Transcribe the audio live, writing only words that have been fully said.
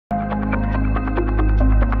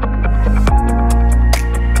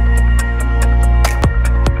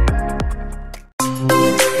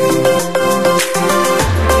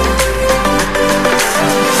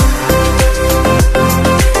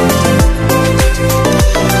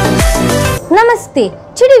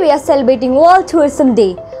Namaste. Today we are celebrating World Tourism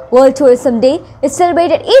Day. World Tourism Day is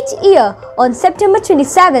celebrated each year on September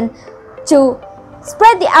 27 to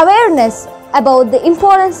spread the awareness about the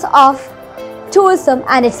importance of tourism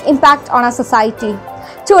and its impact on our society.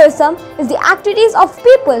 Tourism is the activities of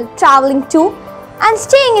people traveling to and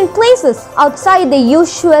staying in places outside the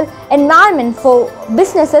usual environment for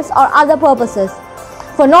businesses or other purposes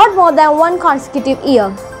for not more than one consecutive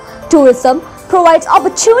year. Tourism provides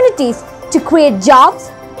opportunities to create jobs,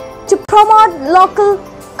 to promote local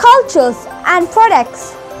cultures and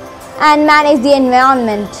products, and manage the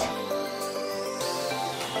environment.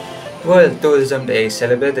 World Tourism Day is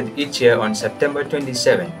celebrated each year on September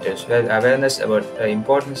 27 to spread awareness about the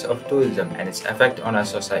importance of tourism and its effect on our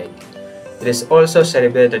society. It is also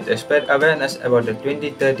celebrated to spread awareness about the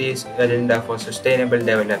 2030 Agenda for Sustainable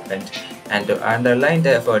Development and to underline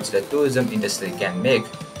the efforts the tourism industry can make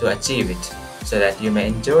to achieve it, so that you may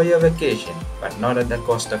enjoy your vacation but not at the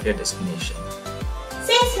cost of your destination.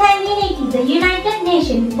 Since 1980, the United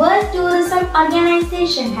Nations World Tourism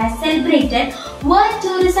Organization has celebrated World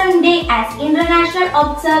Tourism Day as International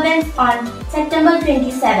Observance on September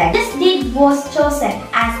 27. This date was chosen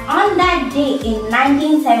as on that day in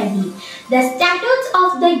 1970. The statutes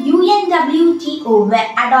of the UNWTO were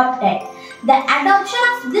adopted. The adoption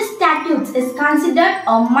of these statutes is considered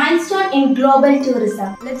a milestone in global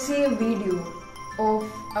tourism. Let's see a video of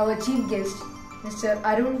our chief guest, Mr.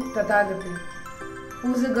 Arun Tathagatan,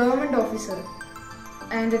 who is a government officer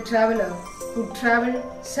and a traveler who traveled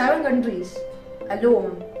 7 countries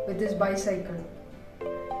alone with his bicycle.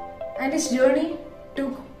 And his journey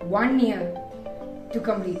took 1 year to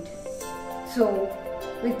complete. So,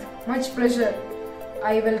 with much pleasure,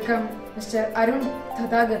 I welcome Mr. Arun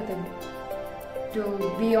Tathagatan to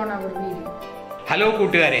be on our video. Hello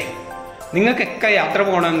കൂട്ടുകാരെ, നിങ്ങൾക്കൊക്കെ യാത്ര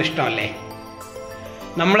പോകണമെന്ന് ഇഷ്ടമല്ലേ?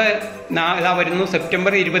 നമ്മൾ ഇതാ വരുന്നു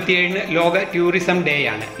September 27 ലോക tourism day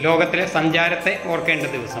ആണ്. ലോകത്തിലെ സഞ്ചാരത്തെ ഓർക്കേണ്ട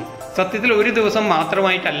ദിവസം. സത്യത്തിൽ ഒരു ദിവസം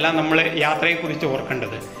മാത്രമായിട്ടല്ല നമ്മൾ യാത്രയെക്കുറിച്ച്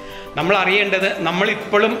ഓർക്കേണ്ടത്. നമ്മൾ അറിയേണ്ടത്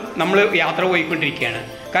നമ്മളിപ്പോഴും നമ്മൾ യാത്ര പോയിക്കൊണ്ടിരിക്കുകയാണ്.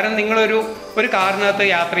 കാരണം നിങ്ങളൊരു കാറിനകത്ത്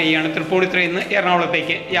യാത്ര ചെയ്യുകയാണ്, തൃപ്പൂണിത്തുറയിൽ നിന്ന്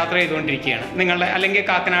എറണാകുളത്തേക്ക് യാത്ര ചെയ്തുകൊണ്ടിരിക്കുകയാണ്. നിങ്ങളുടെ അല്ലെങ്കിൽ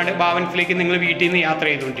കാക്കനാട് ഭാവനത്തിലേക്ക് നിങ്ങൾ വീട്ടിൽ നിന്ന് യാത്ര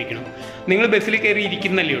ചെയ്തുകൊണ്ടിരിക്കണം. നിങ്ങൾ ബസ്സിൽ കയറി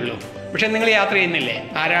ഇരിക്കുന്നല്ലേ ഉള്ളൂ, പക്ഷെ നിങ്ങൾ യാത്ര ചെയ്യുന്നില്ലേ?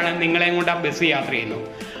 ആരാണ് നിങ്ങളെയും കൊണ്ട് ആ ബസ് യാത്ര ചെയ്യുന്നു?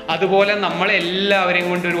 അതുപോലെ നമ്മളെല്ലാവരെയും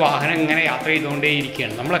കൊണ്ട് ഒരു വാഹനം ഇങ്ങനെ യാത്ര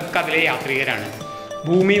ചെയ്തുകൊണ്ടേയിരിക്കുകയാണ്. നമ്മളൊക്കെ അതിലെ യാത്രികരാണ്.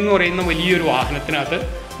 ഭൂമി എന്ന് പറയുന്ന വലിയൊരു വാഹനത്തിനകത്ത്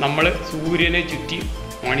നമ്മൾ സൂര്യനെ ചുറ്റി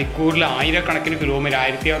മണിക്കൂറിൽ ആയിരക്കണക്കിന് കിലോമീറ്റർ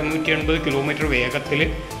 1680 കിലോമീറ്റർ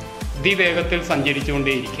അതിവേഗത്തിൽ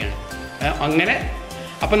സഞ്ചരിച്ചുകൊണ്ടേയിരിക്കുകയാണ്. അങ്ങനെ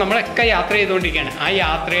അപ്പം നമ്മളൊക്കെ യാത്ര ചെയ്തുകൊണ്ടിരിക്കുകയാണ്. ആ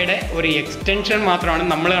യാത്രയുടെ ഒരു എക്സ്റ്റൻഷൻ മാത്രമാണ്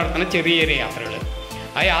നമ്മൾ നടത്തുന്ന ചെറിയ ചെറിയ യാത്രകൾ.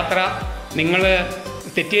 ആ യാത്ര നിങ്ങൾ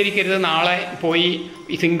തെറ്റിദ്ധരിക്കരുത്, നാളെ പോയി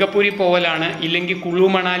സിംഗപ്പൂരിൽ പോകലാണ്, ഇല്ലെങ്കിൽ കുളു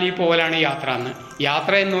മണാലി പോകലാണ് യാത്ര എന്ന്.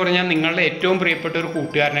 യാത്ര എന്ന് പറഞ്ഞാൽ നിങ്ങളുടെ ഏറ്റവും പ്രിയപ്പെട്ട ഒരു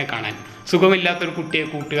കൂട്ടുകാരനെ കാണാൻ, സുഖമില്ലാത്തൊരു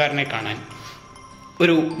കൂട്ടുകാരനെ കാണാൻ,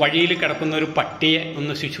 ഒരു വഴിയിൽ കിടക്കുന്ന ഒരു പട്ടിയെ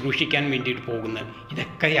ഒന്ന് ശുശ്രൂഷിക്കാൻ വേണ്ടിയിട്ട് പോകുന്നത്,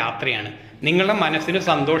 ഇതൊക്കെ യാത്രയാണ്. നിങ്ങളുടെ മനസ്സിന്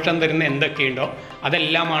സന്തോഷം തരുന്ന എന്തൊക്കെയുണ്ടോ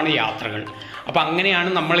അതെല്ലാമാണ് യാത്രകൾ. അപ്പം അങ്ങനെയാണ്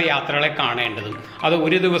നമ്മൾ യാത്രകളെ കാണേണ്ടത്. അത്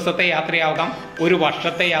ഒരു ദിവസത്തെ യാത്രയാവാം, ഒരു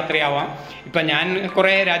വർഷത്തെ യാത്രയാവാം. ഇപ്പം ഞാൻ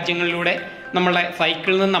കുറേ രാജ്യങ്ങളിലൂടെ നമ്മളെ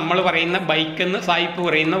സൈക്കിളിൽ നിന്ന് നമ്മൾ പറയുന്ന ബൈക്കിൽ നിന്ന് സായിപ്പ്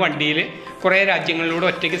പറയുന്ന വണ്ടിയിൽ കുറേ രാജ്യങ്ങളിലൂടെ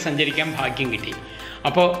ഒറ്റയ്ക്ക് സഞ്ചരിക്കാൻ ഭാഗ്യം കിട്ടി.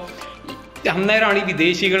 അപ്പോൾ അന്നേരമാണ് ഈ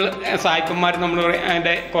വിദേശികൾ സായിപ്പന്മാർ നമ്മൾ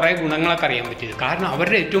അതിൻ്റെ കുറേ ഗുണങ്ങളൊക്കെ അറിയാൻ പറ്റിയത്. കാരണം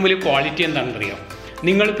അവരുടെ ഏറ്റവും വലിയ ക്വാളിറ്റി എന്താണെന്നറിയാം?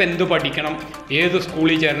 നിങ്ങളിപ്പോൾ എന്ത് പഠിക്കണം, ഏത്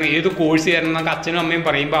സ്കൂളിൽ ചേരണം, ഏത് കോഴ്സ് ചേരണം എന്നൊക്കെ അച്ഛനും അമ്മയും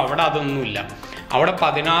പറയുമ്പോൾ അവിടെ അതൊന്നുമില്ല. അവിടെ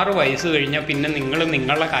 16 വയസ്സ് കഴിഞ്ഞാൽ പിന്നെ നിങ്ങൾ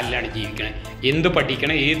നിങ്ങളുടെ കാലിലാണ് ജീവിക്കണേ. എന്ത്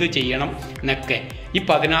പഠിക്കണം, ഏത് ചെയ്യണം എന്നൊക്കെ ഈ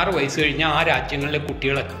 16 വയസ്സ് കഴിഞ്ഞാൽ ആ രാജ്യങ്ങളിലെ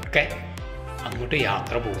കുട്ടികളൊക്കെ അങ്ങോട്ട്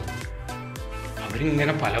യാത്ര പോകും.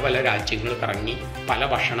 അവരിങ്ങനെ പല പല രാജ്യങ്ങൾ കറങ്ങി പല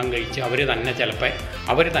ഭക്ഷണം കഴിച്ച്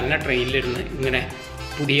അവർ തന്നെ ട്രെയിനിലിരുന്ന് ഇങ്ങനെ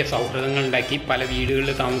പുതിയ സൗഹൃദങ്ങൾ ഉണ്ടാക്കി പല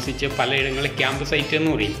വീടുകളിൽ താമസിച്ച് പലയിടങ്ങളിൽ ക്യാമ്പ് സൈറ്റ്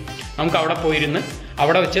എന്ന് പറയും. നമുക്ക് അവിടെ പോയിരുന്ന്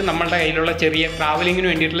അവിടെ വെച്ച് നമ്മളുടെ കയ്യിലുള്ള ചെറിയ ട്രാവലിങ്ങിന്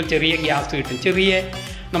വേണ്ടിയിട്ടുള്ള ചെറിയ ഗ്യാസ് കിട്ടും. ചെറിയ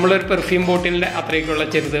നമ്മളൊരു പെർഫ്യൂം ബോട്ടിലിൻ്റെ അത്രയൊക്കെയുള്ള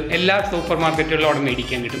ചെറുത് എല്ലാ സൂപ്പർ മാർക്കറ്റുകളിലും അവിടെ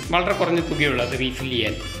മേടിക്കാൻ കിട്ടും. വളരെ കുറഞ്ഞ തുകയുള്ളൂ അത് റീഫിൽ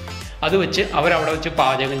ചെയ്യാൻ. അത് വെച്ച് അവരവിടെ വെച്ച്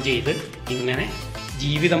പാചകം ചെയ്ത് ഇങ്ങനെ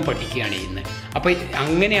ജീവിതം പഠിക്കുകയാണ് ചെയ്യുന്നത്. അപ്പോൾ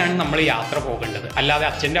അങ്ങനെയാണ് നമ്മൾ യാത്ര പോകേണ്ടത്. അല്ലാതെ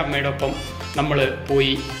അച്ഛൻ്റെ അമ്മയുടെ ഒപ്പം നമ്മൾ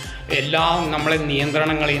പോയി എല്ലാം നമ്മളെ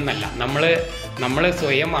നിയന്ത്രണങ്ങളിൽ നിന്നല്ല, നമ്മൾ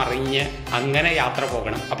സ്വയം അറിഞ്ഞ് അങ്ങനെ യാത്ര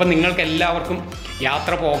പോകണം. അപ്പം നിങ്ങൾക്ക് എല്ലാവർക്കും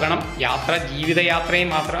യാത്ര പോകണം, ജീവിതയാത്രയും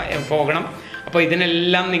മാത്രം പോകണം. അപ്പോൾ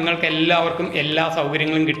ഇതിനെല്ലാം നിങ്ങൾക്ക് എല്ലാവർക്കും എല്ലാ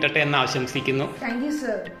സൗകര്യങ്ങളും കിട്ടട്ടെ എന്ന് ആശംസിക്കുന്നു. Thank you,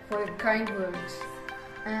 sir, for your kind words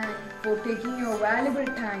and for taking your valuable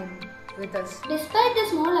time with us. Despite the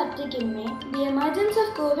small uptick in May, the emergence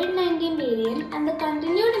of COVID-19 variant and the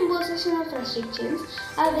continued imposition of restrictions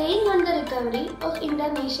are weighing on the recovery of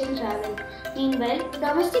international travel. Meanwhile,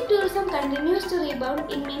 domestic tourism continues to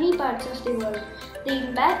rebound in many parts of the world. The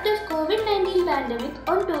impact of COVID-19 pandemic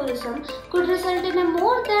on tourism could result in a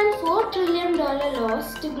more than $4 trillion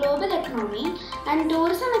loss to global economy, and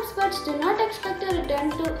tourism experts do not expect a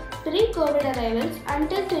return to pre-COVID arrivals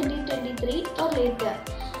until 2023 or later.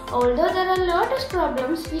 Although there are a lot of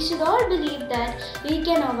problems, we should all believe that we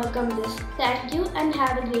can overcome this. Thank you and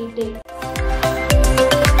have a great day.